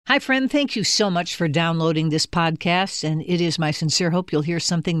Hi, friend. Thank you so much for downloading this podcast. And it is my sincere hope you'll hear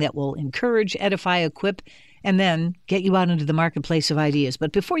something that will encourage, edify, equip, and then get you out into the marketplace of ideas.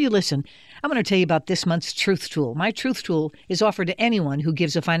 But before you listen, I'm going to tell you about this month's Truth Tool. My Truth Tool is offered to anyone who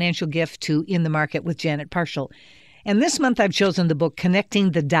gives a financial gift to In the Market with Janet Parshall. And this month I've chosen the book,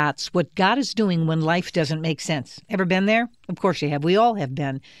 Connecting the Dots, What God is Doing When Life Doesn't Make Sense. Ever been there? Of course you have. We all have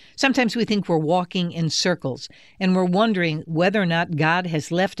been. Sometimes we think we're walking in circles, and we're wondering whether or not God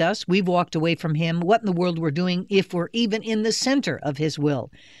has left us, we've walked away from Him, what in the world we're doing, if we're even in the center of His will.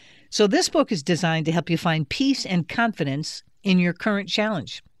 So this book is designed to help you find peace and confidence in your current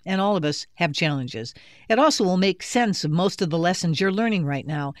challenge. And all of us have challenges. It also will make sense of most of the lessons you're learning right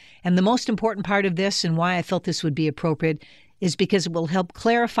now. And the most important part of this, and why I felt this would be appropriate, is because it will help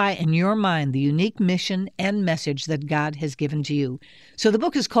clarify in your mind the unique mission and message that God has given to you. So the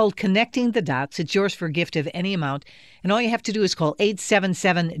book is called Connecting the Dots. It's yours for a gift of any amount. And all you have to do is call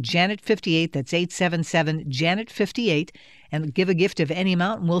 877-JANET-58. That's 877-JANET-58. And give a gift of any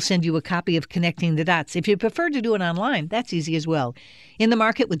amount, and we'll send you a copy of Connecting the Dots. If you prefer to do it online, that's easy as well. In the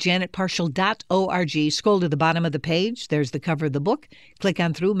Market with JanetParshall.org. Scroll to the bottom of the page. There's the cover of the book. Click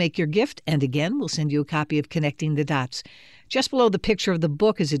on through, make your gift, and again, we'll send you a copy of Connecting the Dots. Just below the picture of the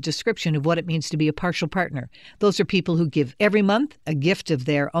book is a description of what it means to be a partial partner. Those are people who give every month a gift of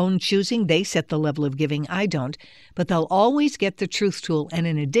their own choosing. They set the level of giving. I don't. But they'll always get the Truth Tool, and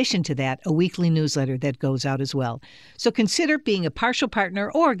in addition to that, a weekly newsletter that goes out as well. So consider being a partial partner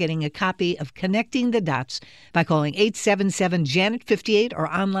or getting a copy of Connecting the Dots by calling 877-JANET-58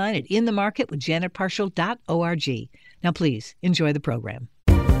 or online at InTheMarket with JanetParshall.org. Now please, enjoy the program.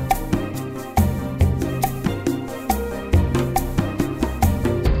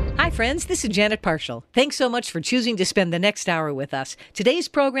 Hi, friends. This is Janet Parshall. Thanks so much for choosing to spend the next hour with us. Today's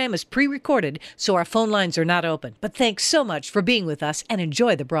program is pre-recorded, so our phone lines are not open. But thanks so much for being with us, and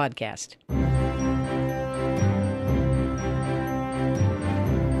enjoy the broadcast.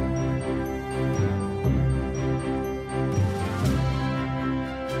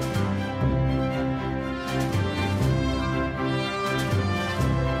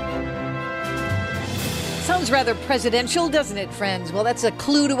 Sounds rather presidential, doesn't it, friends? Well, that's a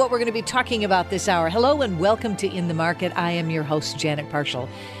clue to what we're going to be talking about this hour. Hello and welcome to In the Market. I am your host, Janet Parshall. All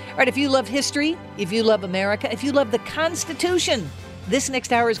right, if you love history, if you love America, if you love the Constitution, this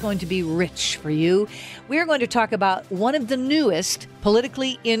next hour is going to be rich for you. We're going to talk about one of the newest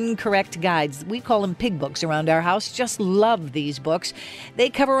politically incorrect guides. We call them pig books around our house. Just love these books. They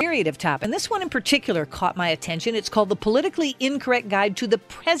cover a myriad of topics. And this one in particular caught my attention. It's called The Politically Incorrect Guide to the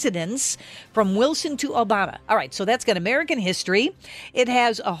Presidents from Wilson to Obama. All right, so that's got American history. It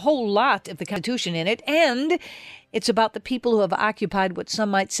has a whole lot of the Constitution in it, and it's about the people who have occupied what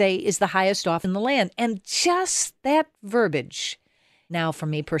some might say is the highest office in the land. And just that verbiage, now, for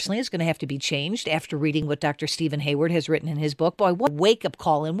me personally, is going to have to be changed after reading what Dr. Stephen Hayward has written in his book. Boy, what a wake-up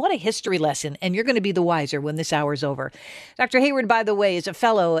call and what a history lesson. And you're going to be the wiser when this hour's over. Dr. Hayward, by the way, is a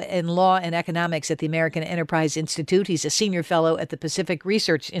fellow in law and economics at the American Enterprise Institute. He's a senior fellow at the Pacific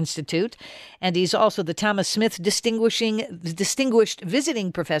Research Institute. And he's also the Thomas Smith Distinguished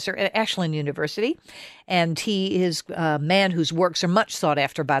Visiting Professor at Ashland University. And he is a man whose works are much sought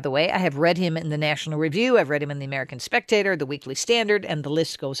after, by the way. I have read him in the National Review. I've read him in the American Spectator, the Weekly Standard, and the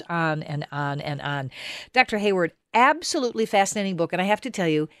list goes on and on and on. Dr. Hayward, absolutely fascinating book. And I have to tell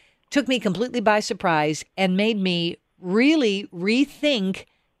you, took me completely by surprise and made me really rethink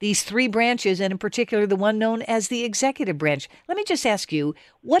these three branches, and in particular, the one known as the executive branch. Let me just ask you,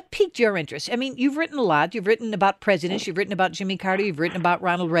 what piqued your interest? I mean, you've written a lot. You've written about presidents. You've written about Jimmy Carter. You've written about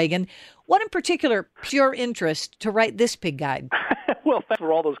Ronald Reagan. What in particular piqued your interest to write this pig guide? Well, thanks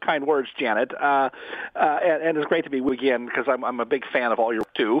for all those kind words, Janet. And it's great to be with you again because I'm a big fan of all your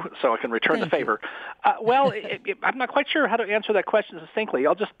work, too, so I can return the favor. I'm not quite sure how to answer that question succinctly.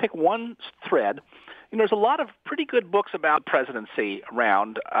 I'll just pick one thread. You know, there's a lot of pretty good books about presidency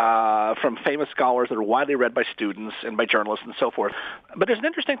around from famous scholars that are widely read by students and by journalists and so forth. But there's an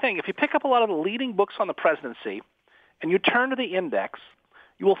interesting thing. If you pick up a lot of the leading books on the presidency and you turn to the index,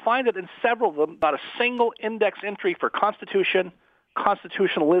 you will find that in several of them, not a single index entry for Constitution,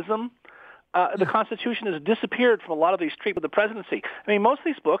 constitutionalism. The Constitution has disappeared from a lot of these treatment of the presidency. I mean, most of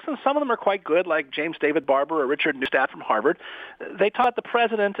these books, and some of them are quite good, like James David Barber or Richard Neustadt from Harvard, they taught the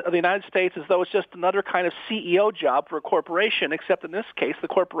President of the United States as though it's just another kind of CEO job for a corporation, except in this case, the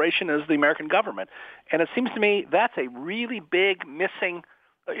corporation is the American government. And it seems to me that's a really big missing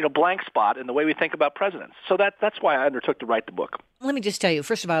blank spot in the way we think about presidents. So that's why I undertook to write the book. Let me just tell you,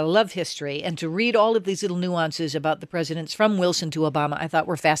 first of all, I love history, and to read all of these little nuances about the presidents from Wilson to Obama, I thought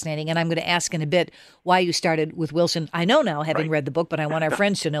were fascinating. And I'm going to ask in a bit why you started with Wilson. I know now, having read the book, but I want our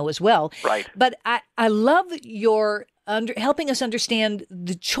friends to know as well. Right. But I love your helping us understand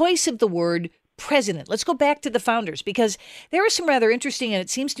the choice of the word president. Let's go back to the founders, because there was some rather interesting and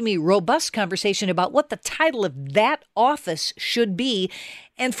it seems to me robust conversation about what the title of that office should be.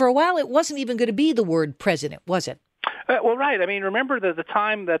 And for a while, it wasn't even going to be the word president, was it? Well, right. I mean, remember the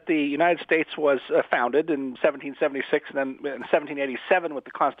time that the United States was founded in 1776 and then in 1787 with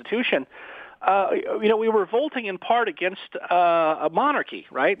the Constitution. We were revolting in part against a monarchy,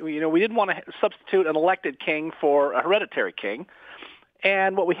 right? We didn't want to substitute an elected king for a hereditary king.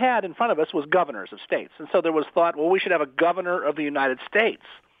 And what we had in front of us was governors of states. And so there was thought, well, we should have a governor of the United States.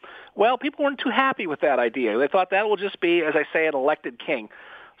 Well, people weren't too happy with that idea. They thought that will just be, as I say, an elected king.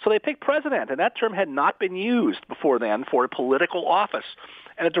 So they picked president, and that term had not been used before then for a political office.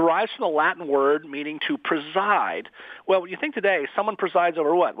 And it derives from the Latin word meaning to preside. Well, when you think today, someone presides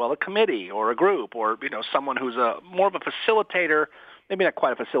over what? Well, a committee or a group or, someone who's more of a facilitator. Maybe not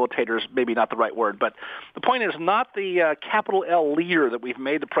quite a facilitator is maybe not the right word, but the point is not the capital L leader that we've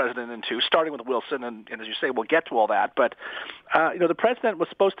made the president into, starting with Wilson, and as you say, we'll get to all that. But, the president was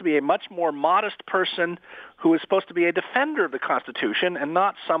supposed to be a much more modest person who was supposed to be a defender of the Constitution and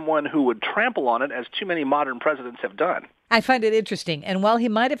not someone who would trample on it, as too many modern presidents have done. I find it interesting. And while he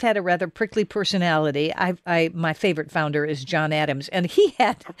might have had a rather prickly personality, my favorite founder is John Adams. And he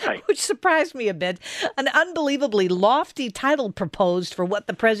had, which surprised me a bit, an unbelievably lofty title proposed for what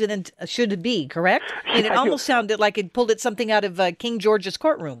the president should be, correct? I mean, it almost sounded like it pulled something out of King George's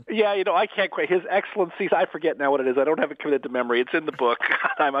courtroom. Yeah, I can't quite. His Excellencies, I forget now what it is. I don't have it committed to memory. It's in the book.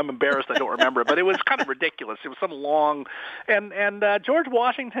 I'm embarrassed I don't remember it. But it was kind of ridiculous. It was some long... And George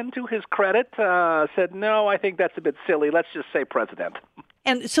Washington, to his credit, said, no, I think that's a bit silly. Let's just say president.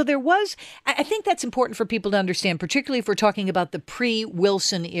 And so I think that's important for people to understand, particularly if we're talking about the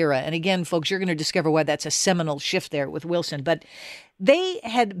pre-Wilson era. And again, folks, you're going to discover why that's a seminal shift there with Wilson. But they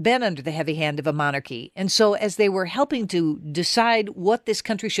had been under the heavy hand of a monarchy. And so as they were helping to decide what this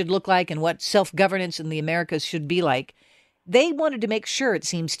country should look like and what self-governance in the Americas should be like, they wanted to make sure, it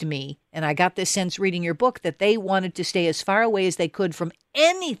seems to me, and I got this sense reading your book, that they wanted to stay as far away as they could from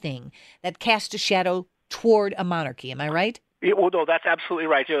anything that cast a shadow toward a monarchy. Am I right? Yeah, well, no, that's absolutely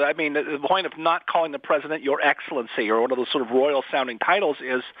right. I mean, the point of not calling the president Your Excellency or one of those sort of royal-sounding titles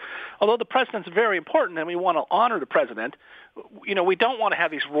is, although the president's very important and we want to honor the president, we don't want to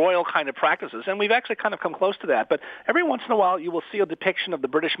have these royal kind of practices, and we've actually kind of come close to that. But every once in a while, you will see a depiction of the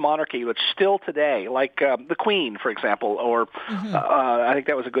British monarchy that's still today, like the Queen, for example, or I think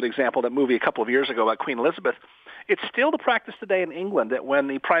that was a good example, that movie a couple of years ago about Queen Elizabeth. It's still the practice today in England that when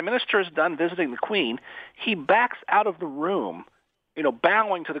the Prime Minister is done visiting the Queen, he backs out of the room,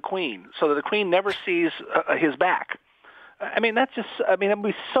 bowing to the Queen, so that the Queen never sees his back. I mean, it would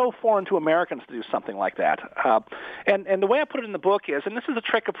be so foreign to Americans to do something like that. And the way I put it in the book is, and this is a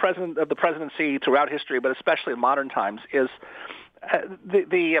trick of the presidency throughout history, but especially in modern times, is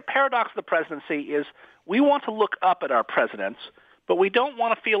the paradox of the presidency is we want to look up at our presidents, but we don't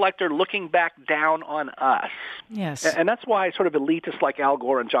want to feel like they're looking back down on us. Yes. And that's why sort of elitists like Al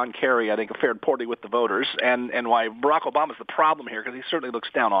Gore and John Kerry, I think, have fared poorly with the voters, and why Barack Obama is the problem here, because he certainly looks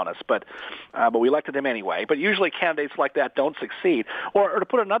down on us. But we elected him anyway. But usually candidates like that don't succeed. Or to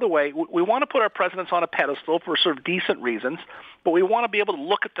put it another way, we want to put our presidents on a pedestal for sort of decent reasons, but we want to be able to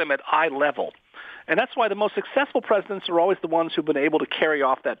look at them at eye level. And that's why the most successful presidents are always the ones who've been able to carry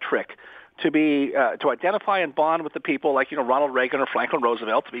off that trick, to identify and bond with the people like, Ronald Reagan or Franklin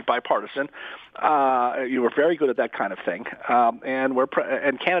Roosevelt, to be bipartisan. You were very good at that kind of thing.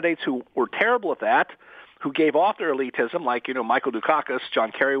 And candidates who were terrible at that, who gave off their elitism, like, Michael Dukakis,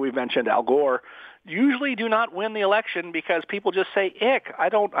 John Kerry we mentioned, Al Gore, usually do not win the election because people just say, ick, I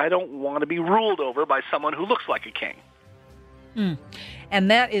don't want to be ruled over by someone who looks like a king. And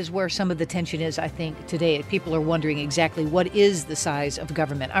that is where some of the tension is, I think, today. People are wondering exactly what is the size of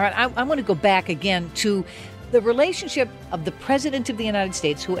government. All right, I want to go back again to the relationship of the President of the United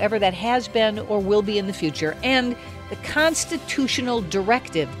States, whoever that has been or will be in the future, and the constitutional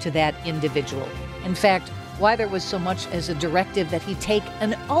directive to that individual. In fact, why there was so much as a directive that he take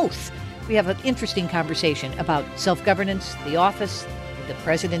an oath. We have an interesting conversation about self-governance, the office, the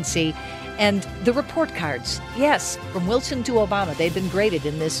presidency, and the report cards. Yes, from Wilson to Obama, they've been graded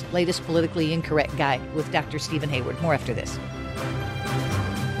in this latest Politically Incorrect guide with Dr. Stephen Hayward. More after this.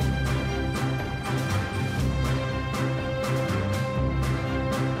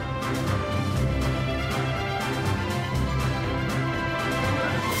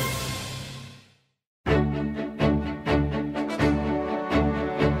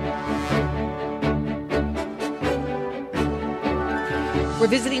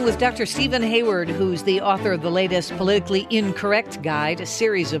 visiting with Dr. Stephen Hayward, who's the author of the latest Politically Incorrect Guide, a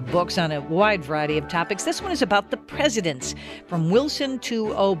series of books on a wide variety of topics. This one is about the presidents, from Wilson to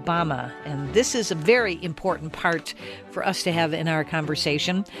Obama. And this is a very important part for us to have in our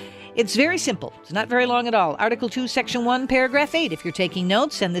conversation. It's very simple. It's not very long at all. Article 2, Section 1, Paragraph 8, if you're taking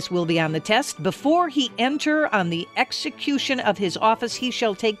notes, and this will be on the test. Before he enter on the execution of his office, he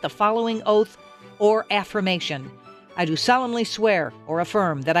shall take the following oath or affirmation. I do solemnly swear or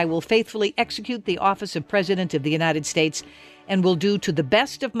affirm that I will faithfully execute the office of President of the United States and will do to the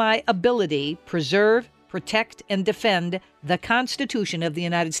best of my ability preserve, protect, and defend the Constitution of the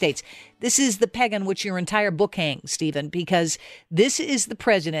United States. This is the peg on which your entire book hangs, Stephen, because this is the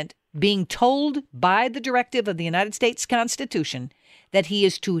president being told by the directive of the United States Constitution that he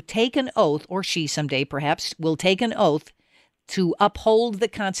is to take an oath, or she someday perhaps will take an oath, to uphold the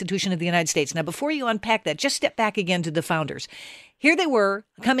Constitution of the United States. Now, before you unpack that, just step back again to the founders. Here they were,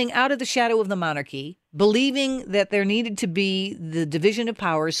 coming out of the shadow of the monarchy, believing that there needed to be the division of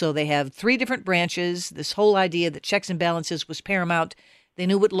powers, so they have three different branches. This whole idea that checks and balances was paramount. They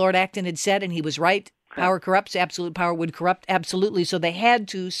knew what Lord Acton had said, and he was right. Power corrupts, absolute power would corrupt, absolutely. So they had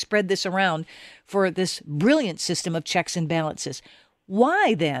to spread this around for this brilliant system of checks and balances.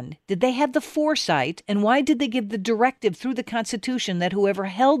 Why, then, did they have the foresight, and why did they give the directive through the Constitution that whoever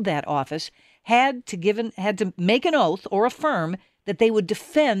held that office had to make an oath or affirm that they would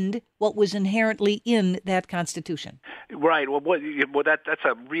defend what was inherently in that Constitution? Right. Well, that's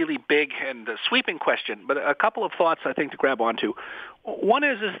a really big and sweeping question, but a couple of thoughts I think to grab onto. One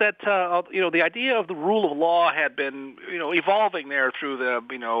is that the idea of the rule of law had been evolving there through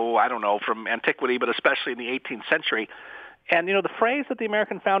the from antiquity, but especially in the 18th century. And, the phrase that the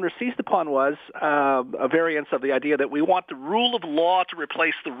American founders seized upon was a variance of the idea that we want the rule of law to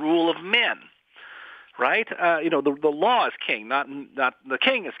replace the rule of men, right? The law is king, not the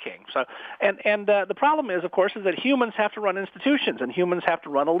king is king. So, and the problem is, of course, is that humans have to run institutions and humans have to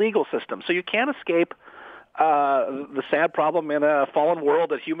run a legal system. So you can't escape the sad problem in a fallen world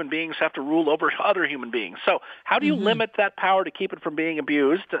that human beings have to rule over other human beings. So how do you limit that power to keep it from being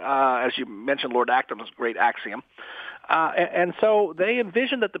abused? As you mentioned, Lord Acton's great axiom. And so they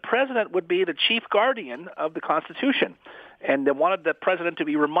envisioned that the president would be the chief guardian of the Constitution. And they wanted the president to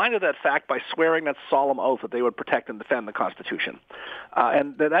be reminded of that fact by swearing that solemn oath that they would protect and defend the Constitution.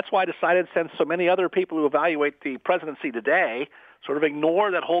 And that's why I decided, since so many other people who evaluate the presidency today sort of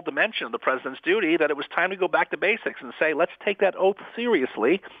ignore that whole dimension of the president's duty, that it was time to go back to basics and say, let's take that oath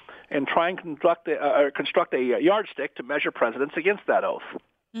seriously and try and construct a yardstick to measure presidents against that oath.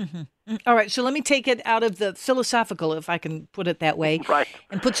 Mm-hmm. All right, so let me take it out of the philosophical, if I can put it that way, right,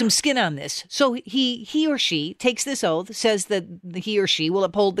 and put some skin on this. So he or she takes this oath, says that he or she will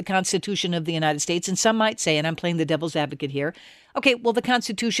uphold the Constitution of the United States, and some might say, and I'm playing the devil's advocate here, okay, well, the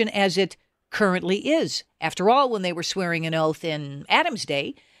Constitution as it currently is. After all, when they were swearing an oath in Adam's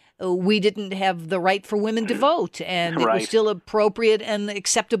day, we didn't have the right for women to vote, and it was still appropriate and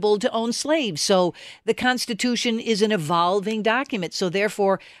acceptable to own slaves. So the Constitution is an evolving document. So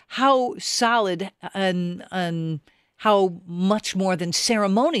therefore, how solid and how much more than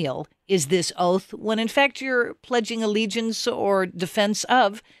ceremonial is this oath when, in fact, you're pledging allegiance or defense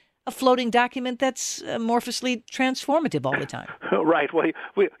of a floating document that's amorphously transformative all the time? Right. Well,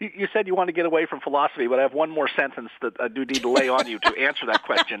 you said you want to get away from philosophy, but I have one more sentence that I do need to lay on you to answer that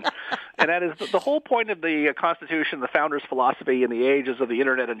question. And that is the whole point of the Constitution, the founders' philosophy in the ages of the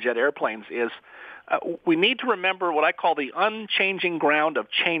Internet and jet airplanes is we need to remember what I call the unchanging ground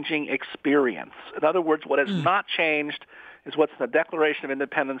of changing experience. In other words, what has not changed is what's the Declaration of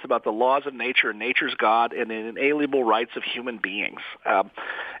Independence about the laws of nature and nature's God and the inalienable rights of human beings.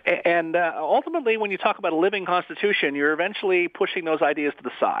 Ultimately, when you talk about a living constitution, you're eventually pushing those ideas to the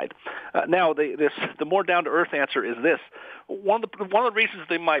side. Now, the more down-to-earth answer is this. One of the reasons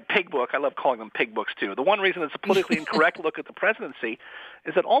in my pig book, I love calling them pig books too, the one reason it's a politically incorrect look at the presidency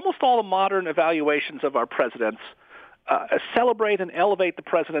is that almost all the modern evaluations of our presidents celebrate and elevate the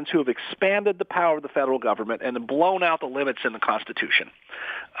presidents who have expanded the power of the federal government and blown out the limits in the Constitution.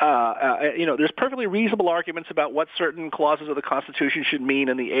 There's perfectly reasonable arguments about what certain clauses of the Constitution should mean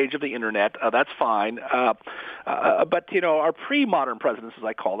in the age of the Internet. That's fine. But our pre-modern presidents, as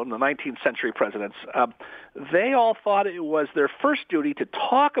I call them, the 19th century presidents, they all thought it was their first duty to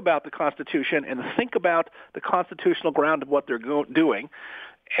talk about the Constitution and think about the constitutional ground of what they're doing.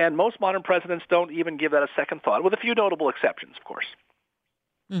 And most modern presidents don't even give that a second thought, with a few notable exceptions, of course.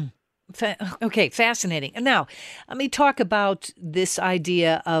 Okay, fascinating. And now, let me talk about this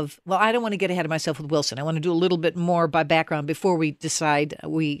idea of, well, I don't want to get ahead of myself with Wilson. I want to do a little bit more by background before we decide,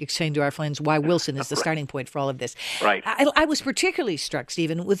 we explain to our friends why Wilson is the starting point for all of this. Right. I was particularly struck,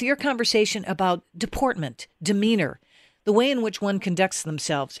 Stephen, with your conversation about deportment, demeanor, the way in which one conducts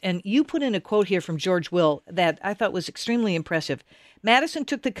themselves. And you put in a quote here from George Will that I thought was extremely impressive. Madison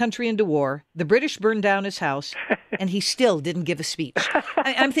took the country into war, the British burned down his house, and he still didn't give a speech.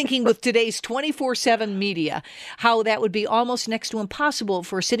 I'm thinking with today's 24/7 media, how that would be almost next to impossible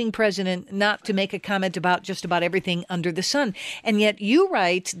for a sitting president not to make a comment about just about everything under the sun. And yet you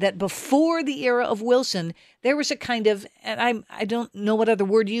write that before the era of Wilson, there was a kind of, and I don't know what other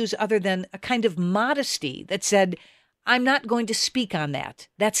word to use other than a kind of modesty that said, I'm not going to speak on that.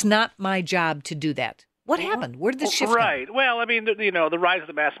 That's not my job to do that. What happened? Where did this shift come? Right. Well, I mean, the rise of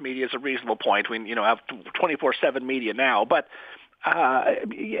the mass media is a reasonable point. We, have 24/7 media now, but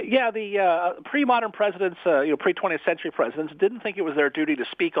the pre-modern presidents, pre-20th century presidents didn't think it was their duty to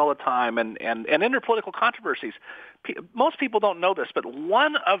speak all the time and enter political controversies. Most people don't know this, but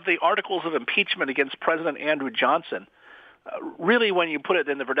one of the articles of impeachment against President Andrew Johnson, really, when you put it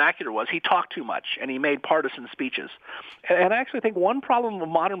in the vernacular, was he talked too much and he made partisan speeches. And I actually think one problem with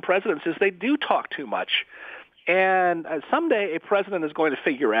modern presidents is they do talk too much. And someday a president is going to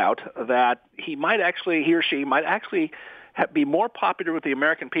figure out that he or she might actually be more popular with the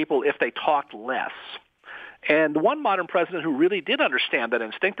American people if they talked less. And one modern president who really did understand that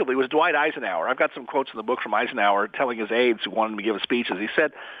instinctively was Dwight Eisenhower. I've got some quotes in the book from Eisenhower telling his aides who wanted him to give speeches. He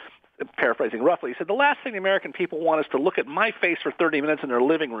said, paraphrasing roughly, he said, the last thing the American people want is to look at my face for 30 minutes in their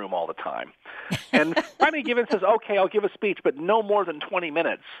living room all the time. And finally Gibbons says, okay, I'll give a speech, but no more than 20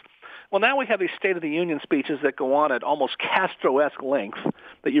 minutes. Well, now we have these State of the Union speeches that go on at almost Castro-esque length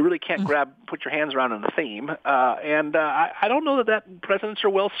that you really can't put your hands around in the theme. I don't know that presidents are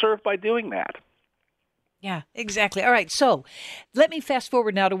well served by doing that. Yeah, exactly. All right. So let me fast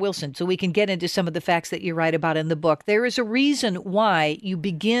forward now to Wilson so we can get into some of the facts that you write about in the book. There is a reason why you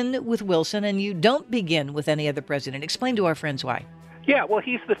begin with Wilson and you don't begin with any other president. Explain to our friends why. Yeah, well,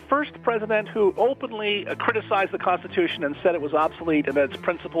 he's the first president who openly criticized the Constitution and said it was obsolete and that its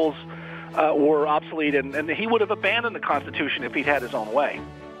principles were obsolete, and he would have abandoned the Constitution if he'd had his own way.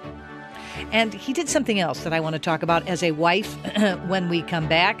 And he did something else that I want to talk about as a wife when we come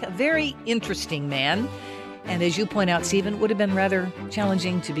back. A very interesting man. And as you point out, Stephen, would have been rather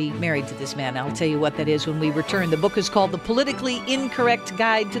challenging to be married to this man. I'll tell you what that is when we return. The book is called The Politically Incorrect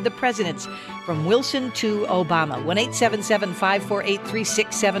Guide to the Presidents, From Wilson to Obama.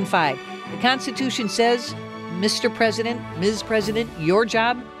 1-877-548-3675. The Constitution says, Mr. President, Ms. President, your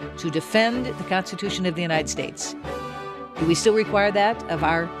job to defend the Constitution of the United States. Do we still require that of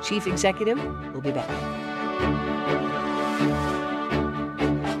our chief executive? We'll be back.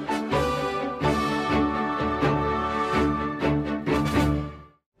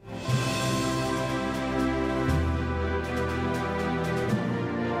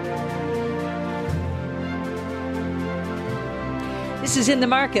 This is In the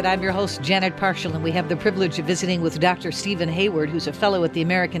Market. I'm your host, Janet Parshall, and we have the privilege of visiting with Dr. Stephen Hayward, who's a fellow at the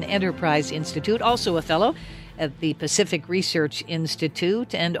American Enterprise Institute, also a fellow at the Pacific Research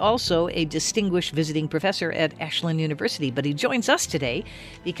Institute, and also a distinguished visiting professor at Ashland University. But he joins us today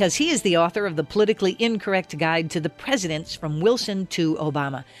because he is the author of The Politically Incorrect Guide to the Presidents, From Wilson to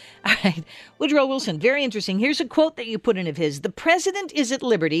Obama. All right, Woodrow Wilson, very interesting. Here's a quote that you put in of his. The president is at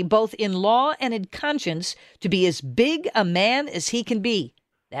liberty, both in law and in conscience, to be as big a man as he can be.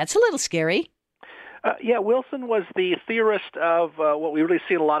 That's a little scary. Wilson was the theorist of what we really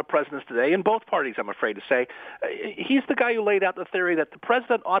see in a lot of presidents today, in both parties, I'm afraid to say. He's the guy who laid out the theory that the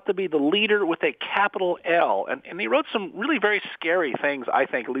president ought to be the leader with a capital L. And he wrote some really very scary things, I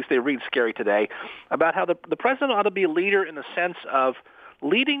think, at least they read scary today, about how the president ought to be a leader in the sense of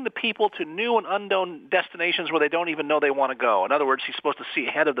leading the people to new and unknown destinations where they don't even know they want to go. In other words, he's supposed to see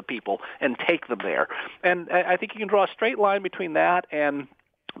ahead of the people and take them there. And I think you can draw a straight line between that and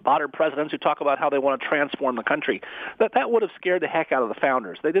modern presidents who talk about how they want to transform the country. That would have scared the heck out of the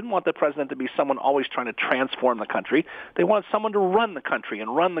founders. They didn't want the president to be someone always trying to transform the country. They wanted someone to run the country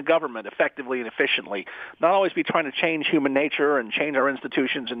and run the government effectively and efficiently, not always be trying to change human nature and change our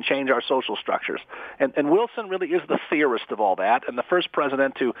institutions and change our social structures. And Wilson really is the theorist of all that and the first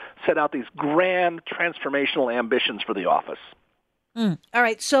president to set out these grand transformational ambitions for the office. All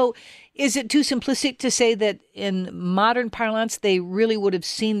right. So is it too simplistic to say that in modern parlance, they really would have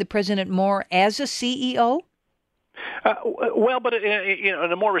seen the president more as a CEO? Well, but in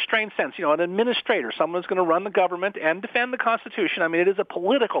a more restrained sense, an administrator, someone's going to run the government and defend the Constitution. I mean, it is a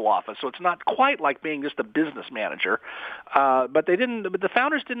political office, so it's not quite like being just a business manager. But the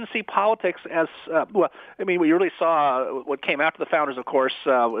founders didn't see politics as well. I mean, we really saw what came after the founders, of course,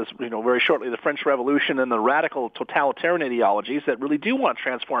 was very shortly the French Revolution and the radical totalitarian ideologies that really do want to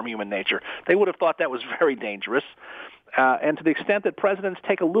transform human nature. They would have thought that was very dangerous. And to the extent that presidents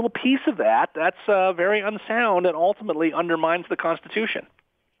take a little piece of that, that's very unsound and ultimately undermines the Constitution.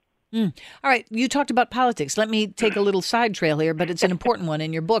 All right. You talked about politics. Let me take a little side trail here, but it's an important one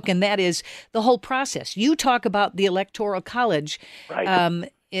in your book, and that is the whole process. You talk about the Electoral College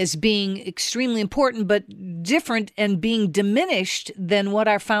as being extremely important, but different and being diminished than what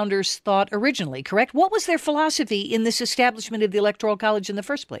our founders thought originally, correct? What was their philosophy in this establishment of the Electoral College in the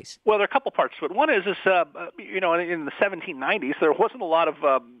first place? Well, there are a couple parts to it. One is in the 1790s, there wasn't a lot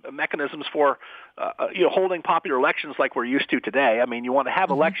of mechanisms for holding popular elections like we're used to today. I mean, you want to have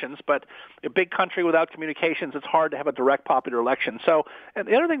elections, but a big country without communications, it's hard to have a direct popular election. So, and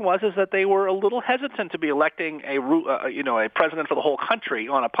the other thing is that they were a little hesitant to be electing a president for the whole country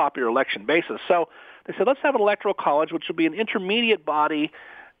on a popular election basis. So they said, let's have an electoral college, which will be an intermediate body.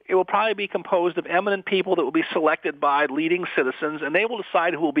 It will probably be composed of eminent people that will be selected by leading citizens, and they will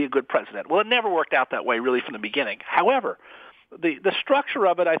decide who will be a good president. Well, it never worked out that way, really, from the beginning. However, the structure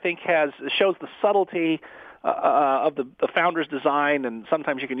of it, I think, shows the subtlety of the founders' design, and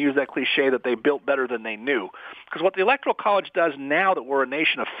sometimes you can use that cliche that they built better than they knew. Because what the Electoral College does now that we're a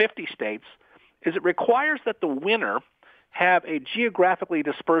nation of 50 states is it requires that the winner have a geographically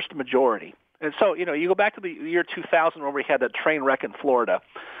dispersed majority. And so, you go back to the year 2000 where we had that train wreck in Florida.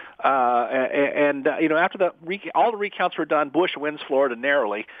 After all the recounts were done, Bush wins Florida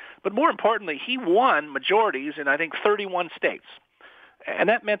narrowly. But more importantly, he won majorities in, I think, 31 states. And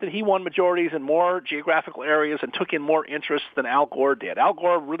that meant that he won majorities in more geographical areas and took in more interest than Al Gore did. Al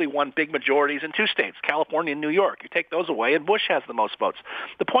Gore really won big majorities in 2 states, California and New York. You take those away, and Bush has the most votes.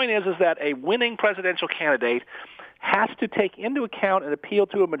 The point is that a winning presidential candidate has to take into account and appeal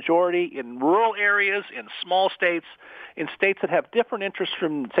to a majority in rural areas, in small states, in states that have different interests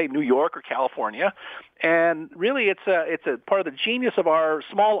from, say, New York or California. And really, it's a part of the genius of our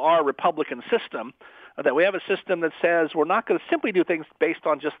small r Republican system, that we have a system that says we're not going to simply do things based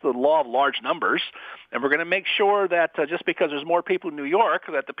on just the law of large numbers, and we're going to make sure that just because there's more people in New York,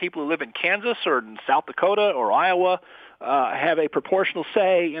 that the people who live in Kansas or in South Dakota or Iowa have a proportional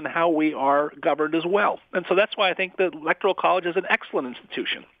say in how we are governed as well. And so that's why I think the Electoral College is an excellent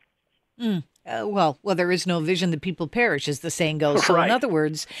institution. Well, there is no vision, the people perish, as the saying goes. So in other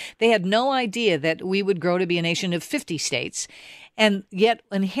words, they had no idea that we would grow to be a nation of 50 states. And yet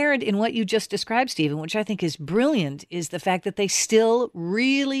inherent in what you just described, Stephen, which I think is brilliant, is the fact that they still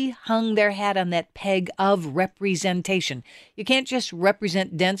really hung their hat on that peg of representation. You can't just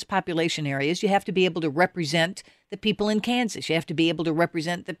represent dense population areas. You have to be able to represent the people in Kansas. You have to be able to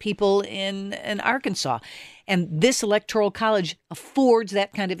represent the people in Arkansas. And this Electoral College affords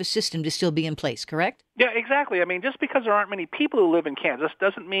that kind of a system to still be in place, correct? Yeah, exactly. I mean, just because there aren't many people who live in Kansas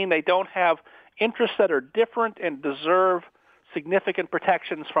doesn't mean they don't have interests that are different and deserve significant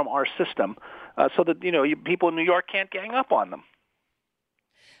protections from our system, so that people in New York can't gang up on them.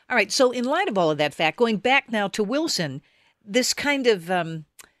 All right. So in light of all of that fact, going back now to Wilson, this kind of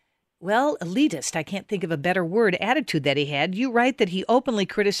elitist, I can't think of a better word, attitude that he had. You write that he openly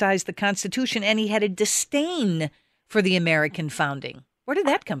criticized the Constitution and he had a disdain for the American founding. Where did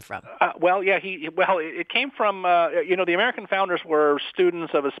that come from? It came from, the American founders were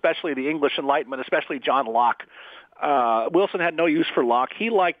students of especially the English Enlightenment, especially John Locke. Wilson had no use for Locke.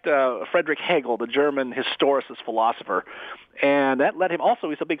 He liked Friedrich Hegel, the German historicist philosopher, and that led him also,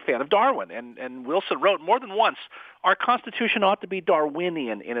 he's a big fan of Darwin. And Wilson wrote more than once, our Constitution ought to be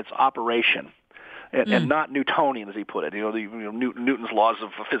Darwinian in its operation. And not Newtonian, as he put it. Newton's laws of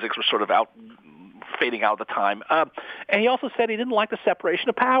physics were sort of fading out at the time. And he also said he didn't like the separation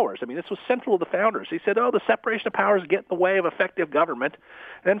of powers. I mean, this was central to the founders. He said, the separation of powers get in the way of effective government.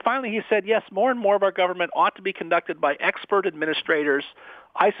 And then finally he said, yes, more and more of our government ought to be conducted by expert administrators,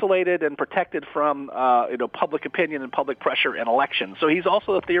 isolated and protected from public opinion and public pressure and elections. So he's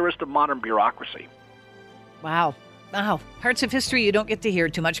also a theorist of modern bureaucracy. Wow. Parts of history you don't get to hear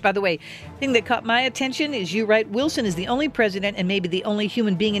too much. By the way, the thing that caught my attention is you write, Wilson is the only president and maybe the only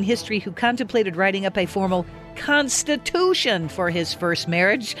human being in history who contemplated writing up a formal constitution for his first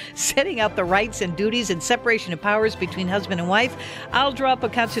marriage, setting out the rights and duties and separation of powers between husband and wife. I'll draw up a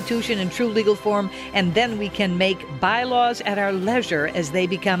constitution in true legal form, and then we can make bylaws at our leisure as they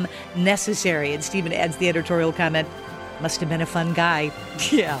become necessary. And Stephen adds the editorial comment, Must have been a fun guy.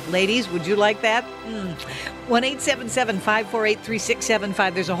 Yeah. Ladies, would you like that?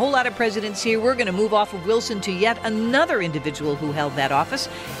 1-877-548-3675. There's a whole lot of presidents here. We're going to move off of Wilson to yet another individual who held that office,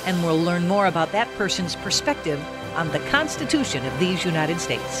 and we'll learn more about that person's perspective on the Constitution of these United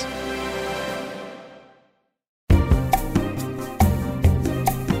States.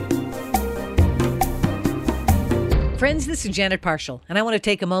 Friends, this is Janet Parshall, and I want to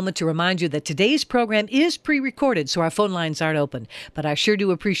take a moment to remind you that today's program is pre-recorded, so our phone lines aren't open. But I sure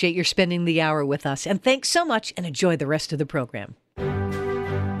do appreciate your spending the hour with us. And thanks so much, and enjoy the rest of the program.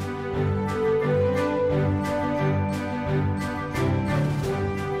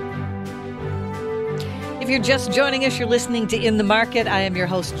 If you're just joining us, you're listening to In the Market. I am your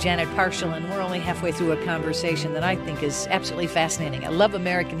host, Janet Parshall, and we're only halfway through a conversation that I think is absolutely fascinating. I love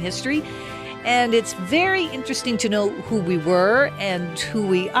American history. And it's very interesting to know who we were and who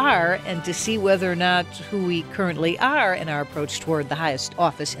we are, and to see whether or not who we currently are in our approach toward the highest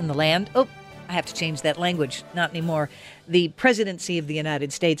office in the land. Oh, I have to change that language. Not anymore. The presidency of the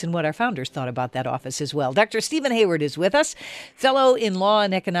United States, and what our founders thought about that office as well. Dr. Stephen Hayward is with us, fellow in law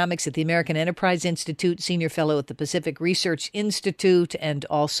and economics at the American Enterprise Institute, senior fellow at the Pacific Research Institute, and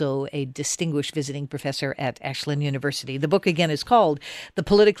also a distinguished visiting professor at Ashland University. The book, again, is called The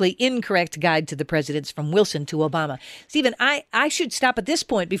Politically Incorrect Guide to the Presidents from Wilson to Obama. Stephen, I should stop at this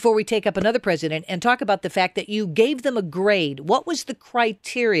point before we take up another president and talk about the fact that you gave them a grade. What was the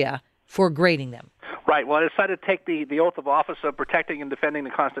criteria for grading them? Right. Well, I decided to take the oath of office of protecting and defending the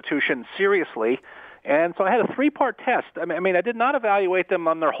Constitution seriously. And so I had a three-part test. I mean, I did not evaluate them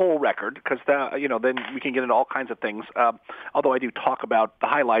on their whole record because, then we can get into all kinds of things, although I do talk about the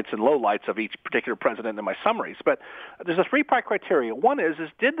highlights and lowlights of each particular president in my summaries. But there's a three-part criteria. One is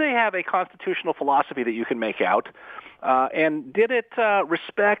did they have a constitutional philosophy that you can make out? And did it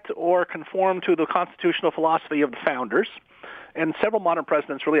respect or conform to the constitutional philosophy of the founders? And several modern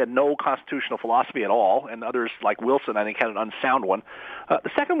presidents really had no constitutional philosophy at all, and others, like Wilson, I think, had an unsound one.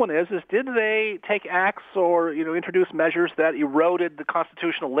 The second one is did they take acts or introduce measures that eroded the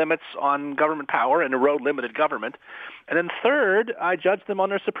constitutional limits on government power and erode limited government? And then third, I judged them on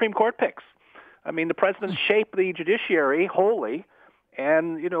their Supreme Court picks. I mean, the presidents shape the judiciary wholly.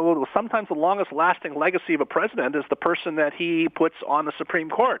 And, sometimes the longest-lasting legacy of a president is the person that he puts on the Supreme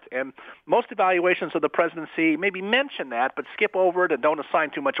Court. And most evaluations of the presidency maybe mention that, but skip over it and don't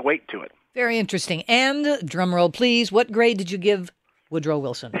assign too much weight to it. Very interesting. And, drum roll, please, what grade did you give Woodrow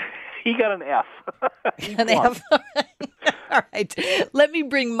Wilson? He got an F. An F. All right. Let me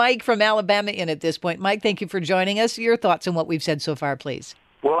bring Mike from Alabama in at this point. Mike, thank you for joining us. Your thoughts on what we've said so far, please.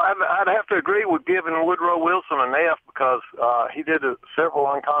 Well, I'd have to agree with giving Woodrow Wilson an F because he did several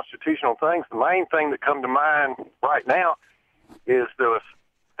unconstitutional things. The main thing that come to mind right now is the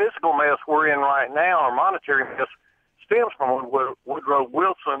fiscal mess we're in right now, or monetary mess, stems from Woodrow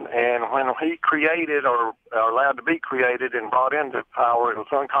Wilson, and when he created or allowed to be created and brought into power, it was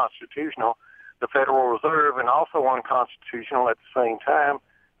unconstitutional, the Federal Reserve, and also unconstitutional at the same time,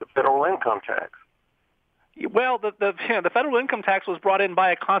 the federal income tax. Well, the federal income tax was brought in by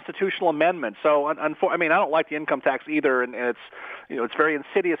a constitutional amendment. So, I don't like the income tax either, and it's very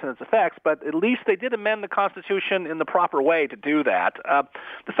insidious in its effects. But at least they did amend the Constitution in the proper way to do that.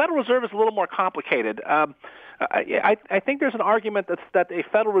 The Federal Reserve is a little more complicated. I think there's an argument that a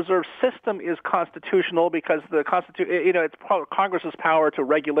Federal Reserve system is constitutional because the it's Congress's power to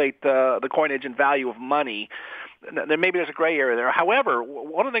regulate the coinage and value of money. Maybe there's a gray area there. However,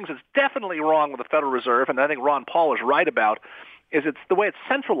 one of the things that's definitely wrong with the Federal Reserve, and I think Ron Paul is right about, is it's the way it's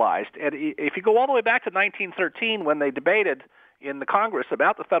centralized. And if you go all the way back to 1913 when they debated in the Congress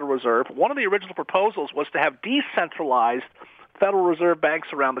about the Federal Reserve, one of the original proposals was to have decentralized Federal Reserve banks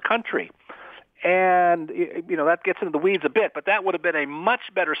around the country. And, that gets into the weeds a bit, but that would have been a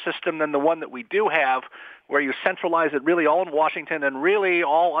much better system than the one that we do have, where you centralize it really all in Washington and really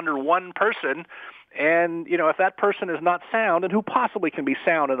all under one person. And, if that person is not sound, and who possibly can be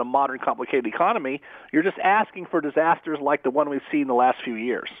sound in a modern, complicated economy, you're just asking for disasters like the one we've seen in the last few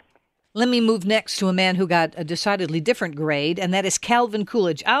years. Let me move next to a man who got a decidedly different grade, and that is Calvin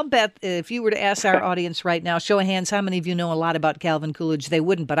Coolidge. I'll bet if you were to ask our audience right now, show of hands, how many of you know a lot about Calvin Coolidge? They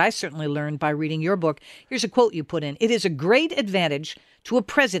wouldn't, but I certainly learned by reading your book. Here's a quote you put in. "It is a great advantage to a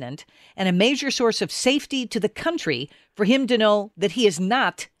president and a major source of safety to the country for him to know that he is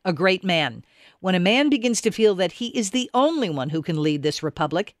not a great man. When a man begins to feel that he is the only one who can lead this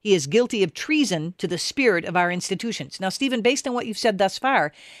republic, he is guilty of treason to the spirit of our institutions." Now, Stephen, based on what you've said thus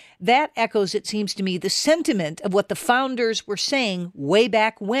far, that echoes, it seems to me, the sentiment of what the founders were saying way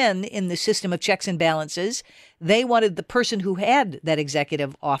back when in the system of checks and balances. They wanted the person who had that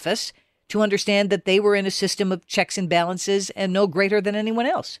executive office to understand that they were in a system of checks and balances and no greater than anyone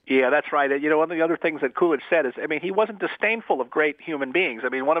else. Yeah, that's right. One of the other things that Coolidge said is, he wasn't disdainful of great human beings.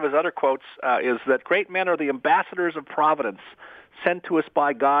 One of his other quotes is that great men are the ambassadors of Providence, sent to us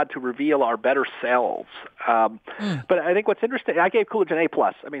by God to reveal our better selves. But I think what's interesting, I gave Coolidge an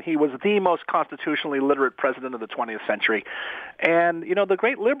A+. He was the most constitutionally literate president of the 20th century. And, the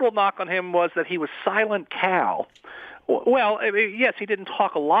great liberal knock on him was that he was silent Cal. Well, yes, he didn't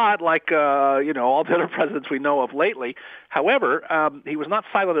talk a lot like, all the other presidents we know of lately. However, he was not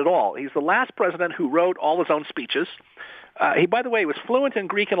silent at all. He's the last president who wrote all his own speeches. He, by the way, was fluent in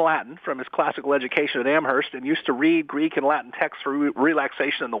Greek and Latin from his classical education at Amherst and used to read Greek and Latin texts for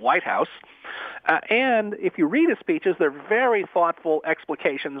relaxation in the White House. And if you read his speeches, they're very thoughtful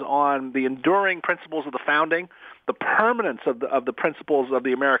explications on the enduring principles of the founding, the permanence of the principles of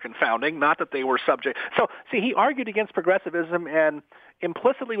the American founding, not that they were subject. So, see, he argued against progressivism and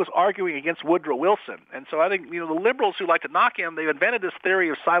implicitly was arguing against Woodrow Wilson. And so I think, the liberals who like to knock him, they invented this theory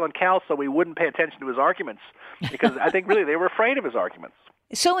of silent Cal so we wouldn't pay attention to his arguments, because I think really they were afraid of his arguments.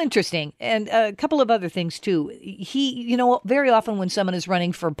 So interesting. And a couple of other things, too. He, very often when someone is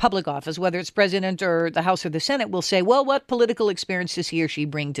running for public office, whether it's president or the House or the Senate, will say, well, what political experience does he or she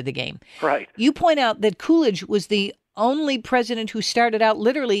bring to the game? Right. You point out that Coolidge was the only president who started out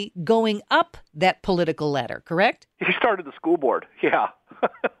literally going up that political ladder, correct? He started the school board. Yeah.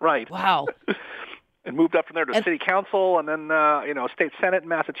 Right. Wow. And moved up from there to city council and then, state senate in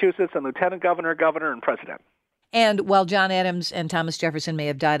Massachusetts and lieutenant governor, and president. And while John Adams and Thomas Jefferson may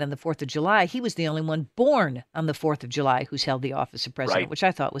have died on the 4th of July, he was the only one born on the 4th of July who's held the office of president, right. Which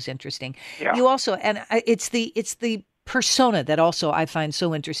I thought was interesting. Yeah. You also, and it's the persona that also I find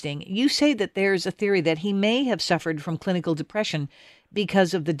so interesting. You say that there's a theory that he may have suffered from clinical depression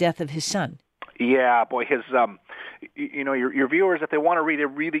because of the death of his son. Yeah, boy, his your viewers, if they want to read a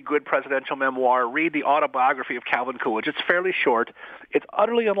really good presidential memoir, read the autobiography of Calvin Coolidge. It's fairly short. It's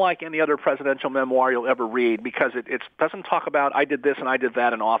utterly unlike any other presidential memoir you'll ever read because it doesn't talk about I did this and I did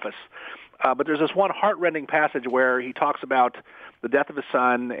that in office. But there's this one heartrending passage where he talks about the death of his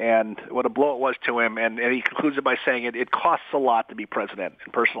son and what a blow it was to him, and he concludes it by saying it costs a lot to be president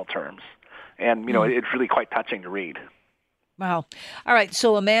in personal terms. And, it's really quite touching to read. Wow. All right.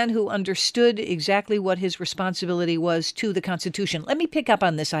 So a man who understood exactly what his responsibility was to the Constitution. Let me pick up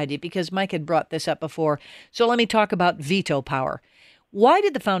on this idea because Mike had brought this up before. So let me talk about veto power. Why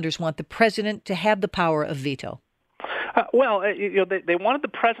did the founders want the president to have the power of veto? They wanted the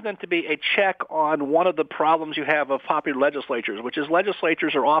president to be a check on one of the problems you have of popular legislatures, which is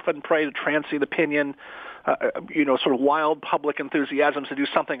legislatures are often prey to transient opinion, sort of wild public enthusiasms to do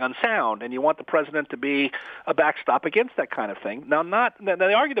something unsound, and you want the president to be a backstop against that kind of thing. Now,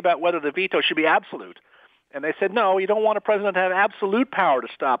 they argued about whether the veto should be absolute. And they said, no, you don't want a president to have absolute power to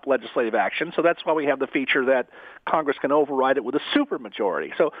stop legislative action, so that's why we have the feature that Congress can override it with a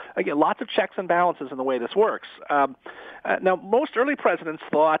supermajority. So, again, lots of checks and balances in the way this works. Now, most early presidents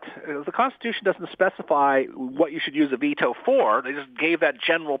thought the Constitution doesn't specify what you should use a veto for. They just gave that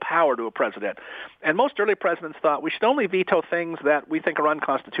general power to a president. And most early presidents thought we should only veto things that we think are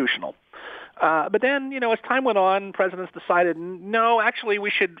unconstitutional. But then, as time went on, presidents decided, no, actually, we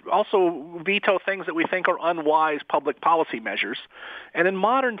should also veto things that we think are unwise public policy measures. And in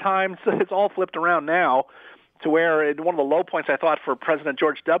modern times, it's all flipped around now to where one of the low points I thought for President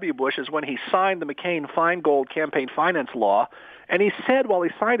George W. Bush is when he signed the McCain-Feingold campaign finance law. And he said while he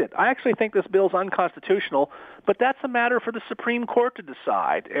signed it, I actually think this bill's unconstitutional, but that's a matter for the Supreme Court to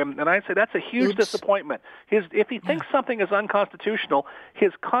decide. And I'd say that's a huge disappointment. If he thinks something is unconstitutional,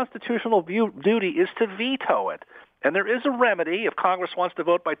 his constitutional duty is to veto it. And there is a remedy if Congress wants to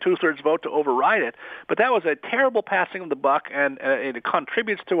vote by two-thirds vote to override it. But that was a terrible passing of the buck, and it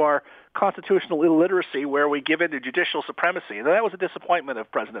contributes to our constitutional illiteracy where we give in to judicial supremacy. And that was a disappointment of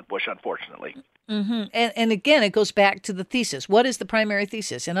President Bush, unfortunately. Mm-hmm. And again, it goes back to the thesis. What is the primary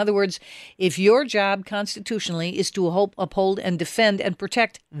thesis? In other words, if your job constitutionally is to uphold and defend and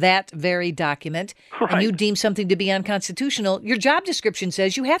protect that very document, right, and you deem something to be unconstitutional, your job description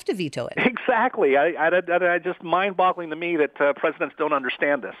says you have to veto it. Exactly. I just mind-boggling to me that presidents don't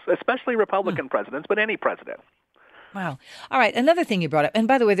understand this, especially Republican presidents, but any president. Wow. All right. Another thing you brought up, and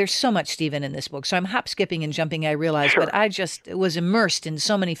by the way, there's so much, Stephen, in this book, so I'm hop skipping and jumping, I realize, Sure. But I just was immersed in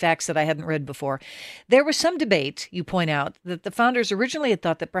so many facts that I hadn't read before. There was some debate, you point out, that the founders originally had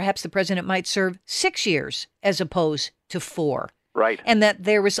thought that perhaps the president might serve 6 years as opposed to 4. Right. And that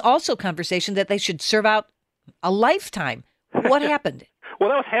there was also conversation that they should serve out a lifetime. What happened? Well,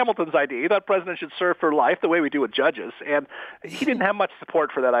 that was Hamilton's idea. He thought presidents should serve for life the way we do with judges. And he didn't have much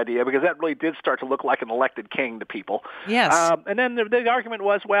support for that idea because that really did start to look like an elected king to people. Yes. And then the argument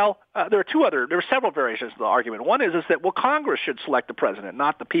was, there were several variations of the argument. One is that, Congress should select the president,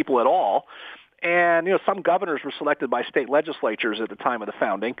 not the people at all. And, some governors were selected by state legislatures at the time of the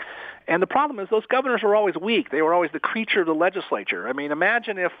founding. And the problem is those governors were always weak. They were always the creature of the legislature. I mean,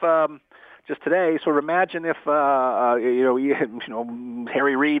 imagine if, just today, imagine if,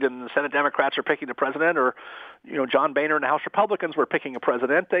 Harry Reid and the Senate Democrats are picking the president, or, John Boehner and the House Republicans were picking a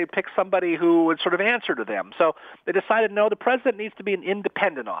president. They pick somebody who would sort of answer to them. So they decided, no, the president needs to be an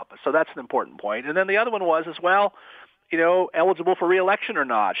independent office. So that's an important point. And then the other one was as well, eligible for re-election or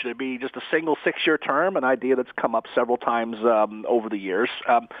not. Should it be just a single 6-year term, an idea that's come up several times over the years?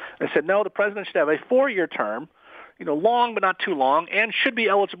 They said, no, the president should have a 4-year term, long but not too long, and should be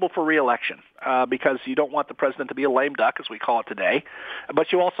eligible for re-election because you don't want the president to be a lame duck, as we call it today,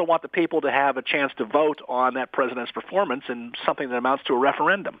 but you also want the people to have a chance to vote on that president's performance in something that amounts to a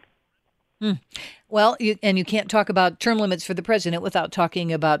referendum. Well, you can't talk about term limits for the president without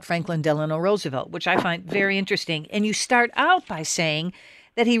talking about Franklin Delano Roosevelt, which I find very interesting. And you start out by saying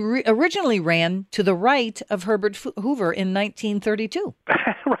that he originally ran to the right of Herbert Hoover in 1932.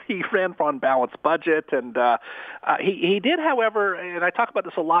 He ran for unbalanced budget, and he did, however, and I talk about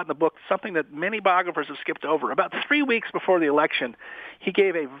this a lot in the book, something that many biographers have skipped over. About 3 weeks before the election, he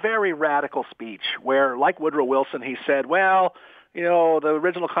gave a very radical speech where, like Woodrow Wilson, he said, the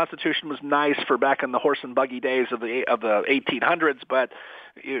original Constitution was nice for back in the horse and buggy days of the 1800s, but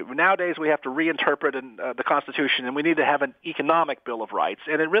nowadays we have to reinterpret the Constitution, and we need to have an economic Bill of Rights.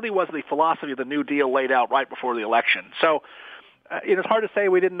 And it really was the philosophy of the New Deal laid out right before the election. So it's hard to say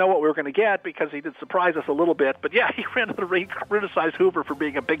we didn't know what we were going to get because he did surprise us a little bit. But, yeah, he criticized Hoover for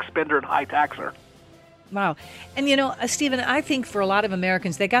being a big spender and high taxer. Wow. And, Stephen, I think for a lot of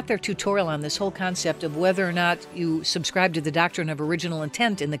Americans, they got their tutorial on this whole concept of whether or not you subscribe to the doctrine of original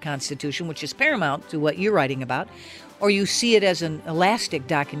intent in the Constitution, which is paramount to what you're writing about, or you see it as an elastic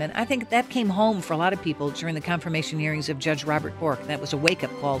document. I think that came home for a lot of people during the confirmation hearings of Judge Robert Bork. That was a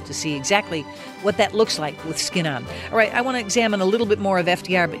wake-up call to see exactly what that looks like with skin on. All right, I want to examine a little bit more of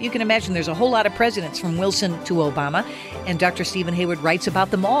FDR, but you can imagine there's a whole lot of presidents from Wilson to Obama, and Dr. Stephen Hayward writes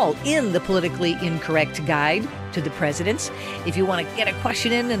about them all in the Politically Incorrect Guide to the Presidents. If you want to get a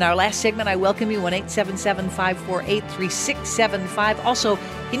question in our last segment, I welcome you, 1-877-548-3675. Also,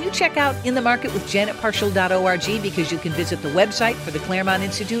 can you check out In the Market with janetparshall.org, because you can visit the website for the Claremont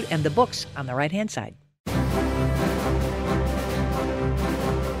Institute and the books on the right-hand side.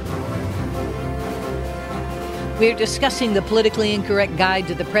 We're discussing the Politically Incorrect Guide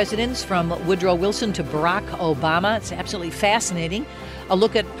to the Presidents from Woodrow Wilson to Barack Obama. It's absolutely fascinating. A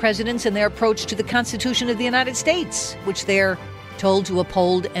look at presidents and their approach to the Constitution of the United States, which they're told to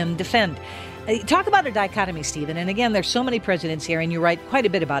uphold and defend. Talk about a dichotomy, Stephen. And again, there's so many presidents here, and you write quite a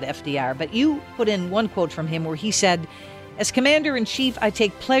bit about FDR. But you put in one quote from him where he said, "As Commander-in-Chief, I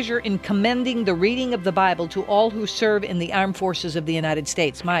take pleasure in commending the reading of the Bible to all who serve in the armed forces of the United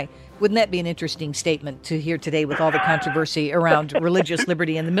States." Wouldn't that be an interesting statement to hear today with all the controversy around religious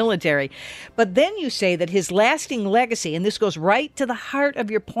liberty in the military? But then you say that his lasting legacy, and this goes right to the heart of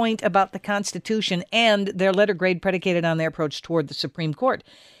your point about the Constitution and their letter grade predicated on their approach toward the Supreme Court.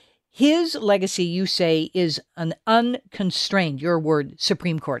 His legacy, you say, is an unconstrained, your word,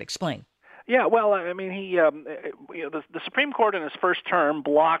 Supreme Court. Explain. Yeah, well, I mean, the Supreme Court in his first term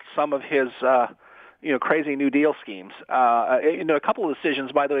blocked some of his crazy New Deal schemes. A couple of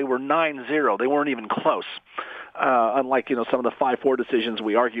decisions, by the way, were 9-0. They weren't even close, unlike, some of the 5-4 decisions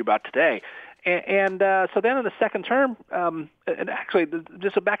we argue about today. So then in the second term, and actually,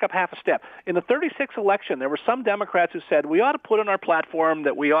 just to back up half a step, in the 36 election, there were some Democrats who said we ought to put in our platform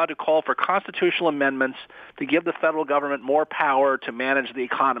that we ought to call for constitutional amendments to give the federal government more power to manage the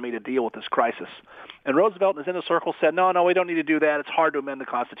economy to deal with this crisis. And Roosevelt and his inner circle said, no, we don't need to do that. It's hard to amend the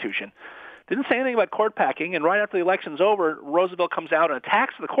Constitution. Didn't say anything about court packing, and right after the election's over, Roosevelt comes out and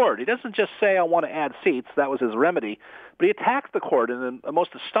attacks the court. He doesn't just say, I want to add seats. That was his remedy. But he attacks the court in the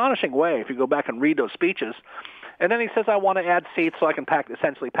most astonishing way if you go back and read those speeches. And then he says, I want to add seats so I can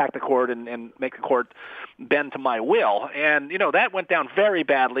essentially pack the court and make the court bend to my will. And, that went down very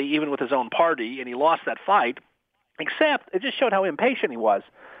badly, even with his own party, and he lost that fight, except it just showed how impatient he was.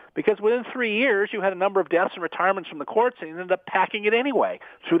 Because within 3 years, you had a number of deaths and retirements from the courts, and he ended up packing it anyway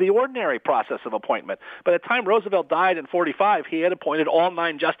through the ordinary process of appointment. By the time Roosevelt died in 1945, he had appointed all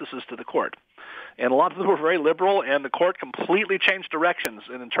 9 justices to the court. And a lot of them were very liberal, and the court completely changed directions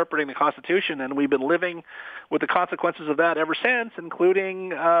in interpreting the Constitution, and we've been living with the consequences of that ever since, including,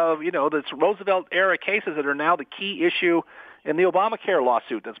 the Roosevelt-era cases that are now the key issue in the Obamacare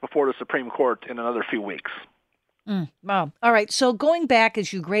lawsuit that's before the Supreme Court in another few weeks. Wow. All right. So going back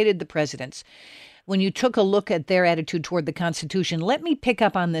as you graded the presidents, when you took a look at their attitude toward the Constitution, let me pick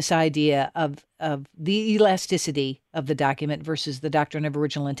up on this idea of the elasticity of the document versus the doctrine of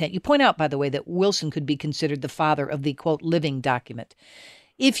original intent. You point out, by the way, that Wilson could be considered the father of the, quote, living document.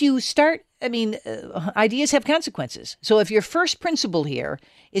 If you start, ideas have consequences. So if your first principle here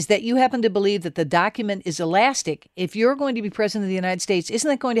is that you happen to believe that the document is elastic, if you're going to be president of the United States, isn't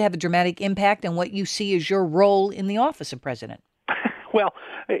that going to have a dramatic impact on what you see as your role in the office of president? Well,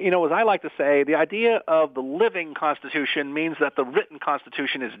 as I like to say, the idea of the living Constitution means that the written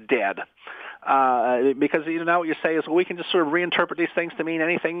Constitution is dead. Because now what you say is, well, we can just sort of reinterpret these things to mean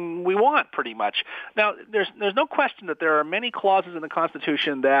anything we want, pretty much. Now, there's no question that there are many clauses in the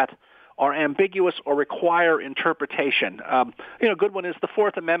Constitution that are ambiguous or require interpretation. A good one is the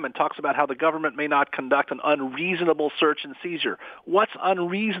Fourth Amendment talks about how the government may not conduct an unreasonable search and seizure. What's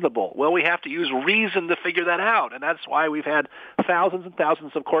unreasonable? Well, we have to use reason to figure that out, and that's why we've had thousands and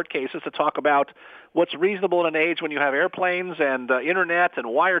thousands of court cases to talk about what's reasonable in an age when you have airplanes and internet and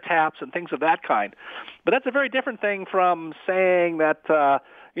wiretaps and things of that kind. But that's a very different thing from saying that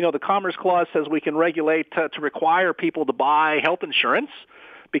the Commerce Clause says we can regulate to require people to buy health insurance,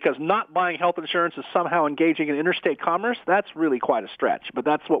 because not buying health insurance is somehow engaging in interstate commerce. That's really quite a stretch, but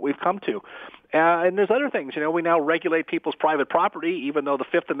that's what we've come to. And there's other things. We now regulate people's private property, even though the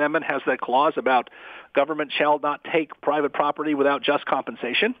Fifth Amendment has that clause about government shall not take private property without just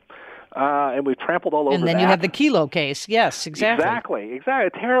compensation. And we've trampled all over that. And then you have the Kelo case. Yes, exactly. Exactly. A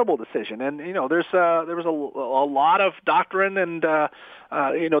terrible decision. And, there was a lot of doctrine and,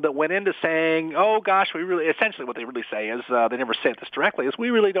 that went into saying, oh, gosh, essentially what they really say is, they never say this directly, is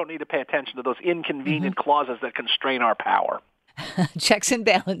we really don't need to pay attention to those inconvenient clauses that constrain our power. Checks and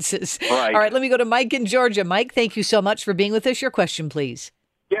balances. Right. All right, let me go to Mike in Georgia. Mike, thank you so much for being with us. Your question, please.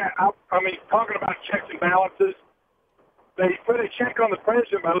 Yeah, talking about checks and balances, they put a check on the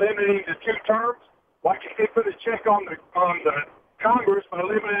president by limiting to 2 terms. Why can't they put a check on the Congress by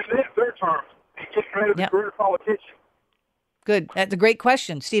limiting their terms and getting rid of the career politician? Good. That's a great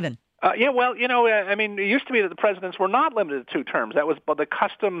question. Stephen. It used to be that the presidents were not limited to 2 terms. That was the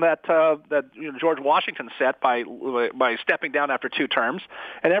custom that George Washington set by stepping down after 2 terms,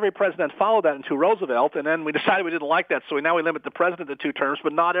 and every president followed that until Roosevelt. And then we decided we didn't like that, so now we limit the president to 2 terms,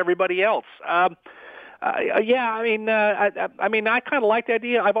 but not everybody else. I kind of like the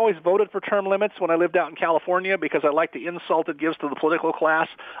idea. I've always voted for term limits when I lived out in California because I like the insult it gives to the political class.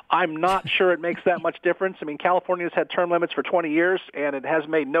 I'm not sure it makes that much difference. California's had term limits for 20 years, and it has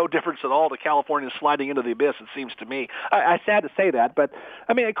made no difference at all to Californians sliding into the abyss, it seems to me. I'm sad to say that, but,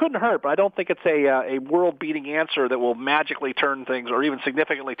 it couldn't hurt, but I don't think it's a world-beating answer that will magically turn things or even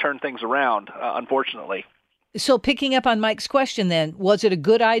significantly turn things around, unfortunately. So picking up on Mike's question then, was it a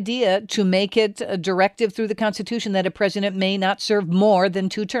good idea to make it a directive through the Constitution that a president may not serve more than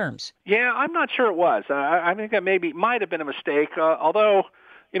 2 terms? Yeah, I'm not sure it was. I think that might have been a mistake, although,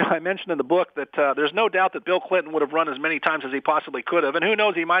 I mentioned in the book that there's no doubt that Bill Clinton would have run as many times as he possibly could have, and who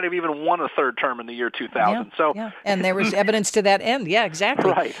knows, he might have even won a 3rd term in the year 2000. Yeah. And there was evidence to that end. Yeah,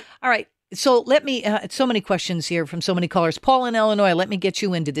 exactly. Right. All right. So let me, so many questions here from so many callers. Paul in Illinois, let me get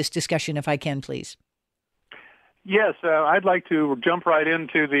you into this discussion if I can, please. Yes, I'd like to jump right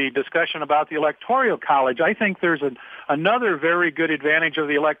into the discussion about the Electoral College. I think there's another very good advantage of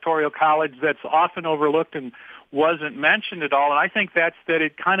the Electoral College that's often overlooked and wasn't mentioned at all, and I think that's that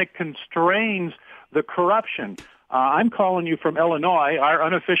it kind of constrains the corruption. I'm calling you from Illinois. Our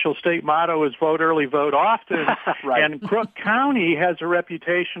unofficial state motto is vote early, vote often. Right. And Crook County has a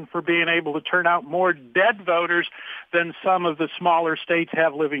reputation for being able to turn out more dead voters than some of the smaller states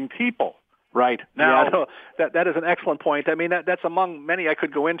have living people. Right. Now, that is an excellent point. That's among many I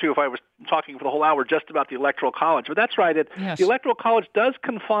could go into if I was talking for the whole hour just about the Electoral College. But that's right. Yes. The Electoral College does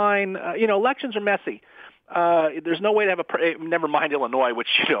confine, elections are messy. There's no way to have never mind Illinois, which,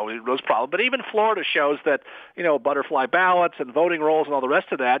 was a problem. But even Florida shows that, butterfly ballots and voting rolls and all the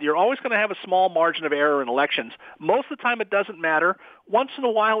rest of that, you're always going to have a small margin of error in elections. Most of the time it doesn't matter. Once in a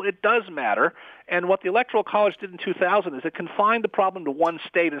while it does matter. And what the Electoral College did in 2000 is it confined the problem to one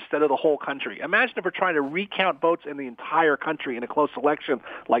state instead of the whole country. Imagine if we're trying to recount votes in the entire country in a close election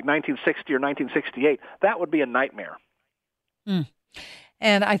like 1960 or 1968. That would be a nightmare.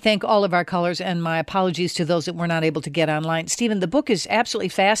 And I thank all of our callers, and my apologies to those that were not able to get online. Stephen, the book is absolutely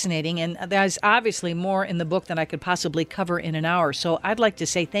fascinating, and there's obviously more in the book than I could possibly cover in an hour. So I'd like to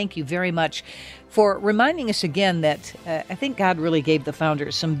say thank you very much for reminding us again that I think God really gave the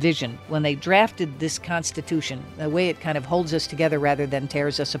founders some vision when they drafted this Constitution, the way it kind of holds us together rather than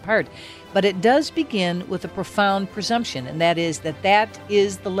tears us apart. But it does begin with a profound presumption, and that is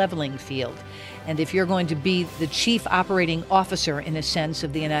the leveling field. And if you're going to be the chief operating officer, in a sense,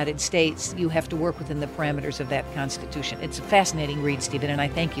 of the United States, you have to work within the parameters of that Constitution. It's a fascinating read, Stephen, and I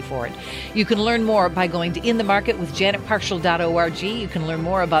thank you for it. You can learn more by going to inthemarketwithjanetparshall.org. You can learn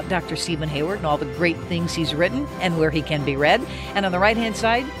more about Dr. Stephen Hayward and all the great things he's written and where he can be read. And on the right-hand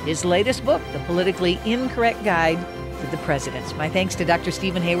side, his latest book, The Politically Incorrect Guide to the Presidents. My thanks to Dr.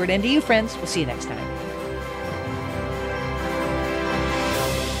 Stephen Hayward, and to you, friends. We'll see you next time.